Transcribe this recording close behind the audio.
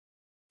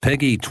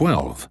Peggy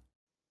 12.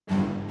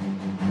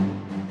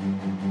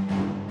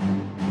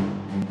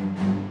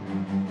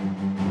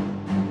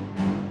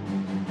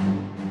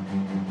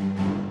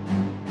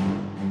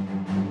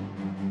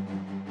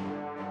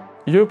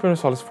 Europa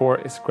Universalis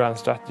IV is a grand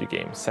strategy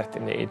game set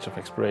in the age of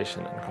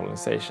exploration and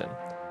colonization.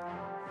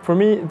 For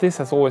me, this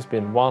has always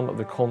been one of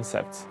the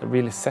concepts that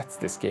really sets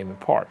this game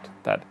apart,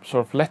 that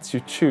sort of lets you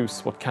choose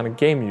what kind of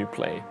game you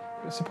play.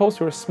 Suppose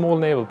you're a small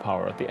naval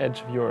power at the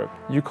edge of Europe.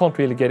 You can't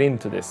really get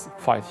into this,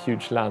 fight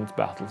huge land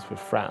battles with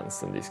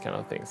France and these kind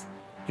of things.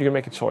 You can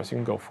make a choice, you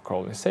can go for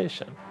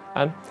colonization.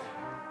 And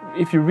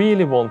if you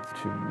really want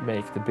to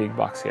make the big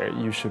bucks here,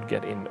 you should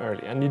get in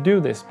early. And you do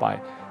this by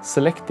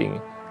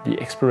selecting the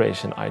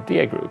exploration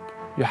idea group.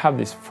 You have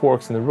these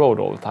forks in the road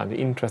all the time, the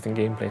interesting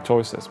gameplay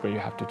choices where you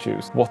have to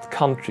choose what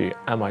country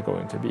am I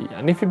going to be.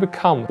 And if you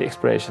become the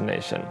exploration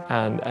nation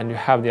and you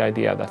have the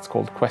idea that's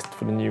called Quest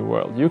for the New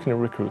World, you can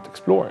recruit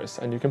explorers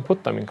and you can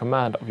put them in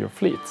command of your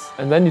fleets.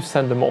 And then you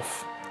send them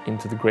off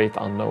into the great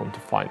unknown to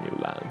find new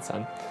lands.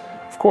 And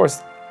of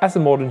course, as a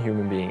modern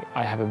human being,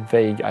 I have a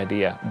vague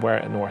idea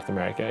where North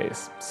America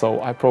is.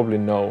 So I probably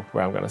know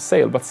where I'm going to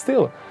sail, but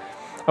still,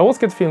 I always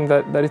get the feeling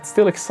that it's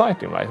still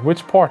exciting, right?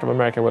 Which part of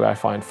America will I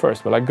find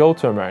first? Will I go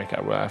to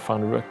America? Will I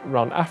find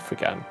around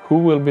Africa? And who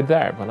will be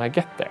there when I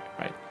get there,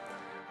 right?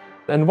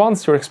 And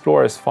once your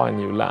explorers find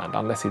new land,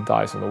 unless he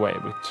dies on the way,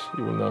 which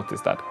you will notice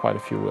that quite a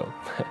few will,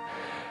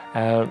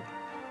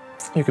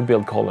 you can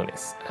build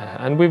colonies.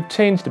 And we've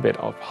changed a bit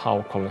of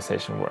how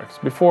colonization works.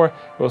 Before,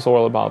 it was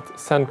all about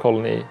send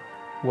colony,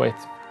 wait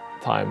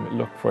time,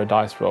 look for a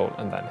dice roll,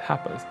 and then it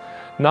happens.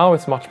 Now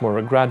it's much more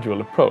a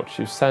gradual approach.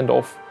 You send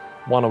off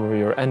one of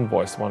your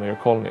envoys, one of your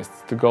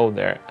colonists, to go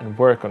there and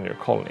work on your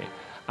colony.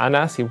 And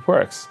as he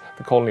works,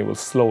 the colony will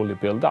slowly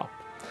build up.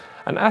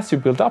 And as you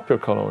build up your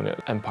colonial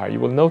empire,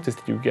 you will notice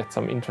that you get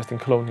some interesting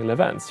colonial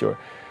events. Your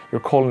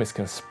colonies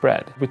can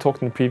spread. We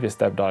talked in the previous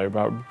dev diary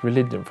about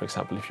religion, for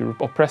example. If you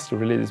oppress the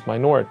religious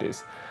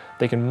minorities,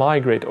 they can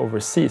migrate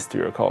overseas to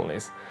your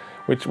colonies,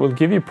 which will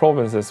give you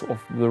provinces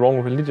of the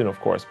wrong religion, of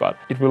course, but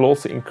it will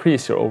also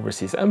increase your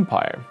overseas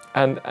empire.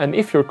 And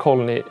if your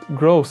colony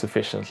grows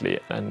efficiently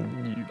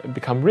and you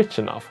become rich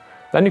enough,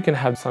 then you can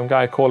have some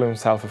guy calling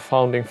himself a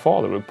founding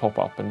father will pop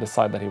up and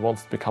decide that he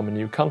wants to become a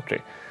new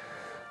country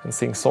and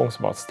sing songs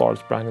about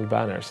star-spangled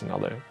banners and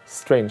other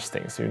strange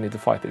things, so you need to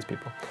fight these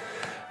people.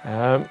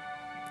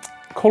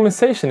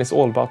 Colonization is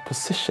all about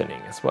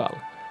positioning as well.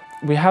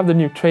 We have the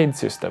new trade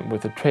system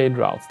with the trade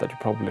routes that you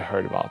probably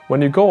heard about.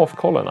 When you go off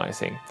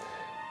colonizing,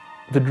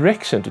 the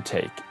direction to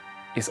take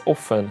is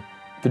often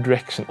the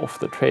direction of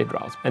the trade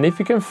route. And if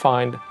you can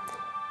find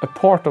a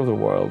part of the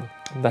world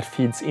that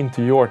feeds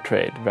into your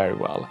trade very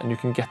well, and you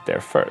can get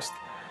there first,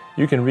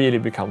 you can really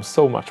become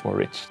so much more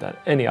rich than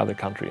any other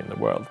country in the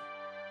world.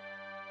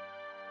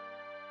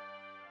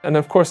 And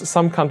of course,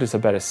 some countries are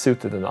better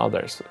suited than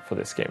others for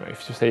this game.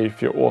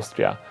 If you're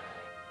Austria,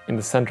 in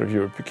the center of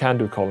Europe, you can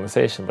do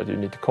colonization, but you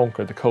need to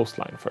conquer the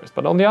coastline first.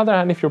 But on the other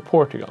hand, if you're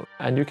Portugal,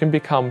 and you can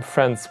become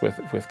friends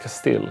with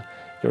Castile,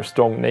 your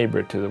strong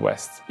neighbor to the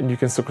west, and you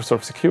can sort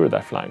of secure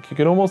that flank, you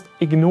can almost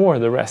ignore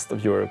the rest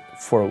of Europe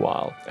for a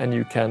while, and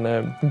you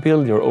can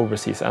build your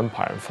overseas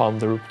empire and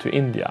found the route to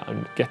India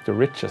and get your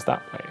riches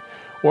that way.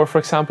 Or for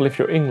example, if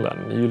you're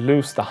England, you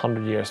lose the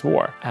 100 Years'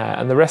 War,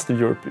 and the rest of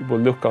Europe will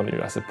look on you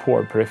as a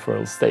poor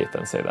peripheral state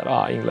and say that,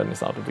 England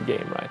is out of the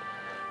game, right?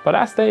 But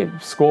as they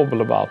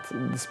squabble about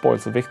the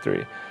spoils of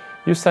victory,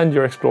 you send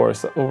your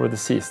explorers over the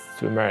seas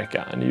to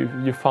America and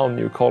you found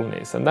new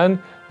colonies. And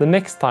then the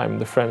next time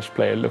the French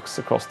player looks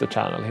across the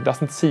channel, he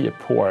doesn't see a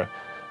poor,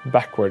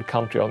 backward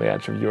country on the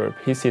edge of Europe.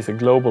 He sees a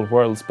global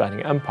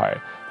world-spanning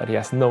empire that he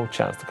has no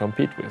chance to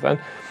compete with. And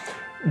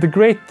the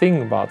great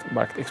thing about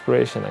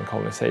exploration and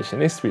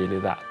colonization is really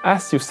that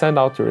as you send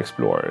out your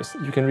explorers,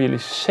 you can really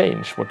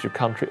change what your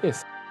country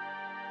is.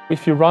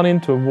 If you run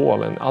into a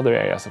wall in other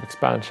areas of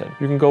expansion,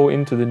 you can go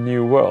into the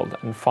new world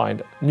and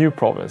find new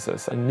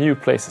provinces and new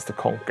places to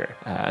conquer.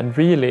 And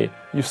really,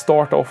 you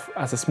start off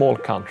as a small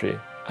country,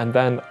 and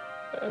then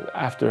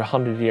after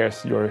 100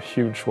 years, you're a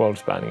huge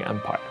world-spanning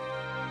empire.